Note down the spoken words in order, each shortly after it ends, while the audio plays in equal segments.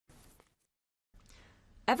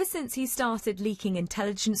Ever since he started leaking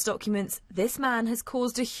intelligence documents, this man has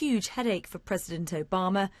caused a huge headache for President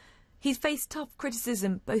Obama. He's faced tough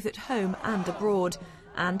criticism both at home and abroad,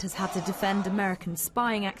 and has had to defend American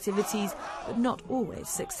spying activities, but not always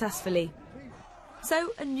successfully.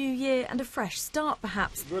 So, a new year and a fresh start,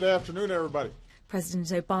 perhaps. Good afternoon, everybody. President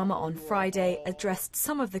Obama on Friday addressed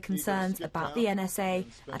some of the concerns about the NSA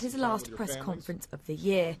at his last press conference of the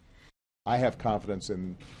year. I have confidence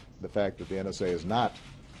in the fact that the NSA is not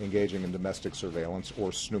engaging in domestic surveillance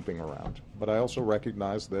or snooping around. But I also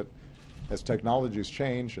recognize that as technologies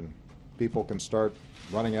change and people can start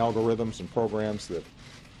running algorithms and programs that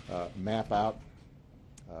map out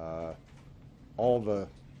all the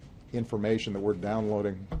information that we're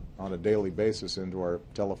downloading on a daily basis into our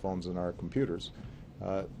telephones and our computers,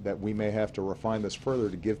 that we may have to refine this further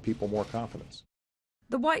to give people more confidence.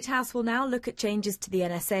 The White House will now look at changes to the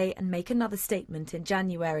NSA and make another statement in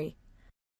January.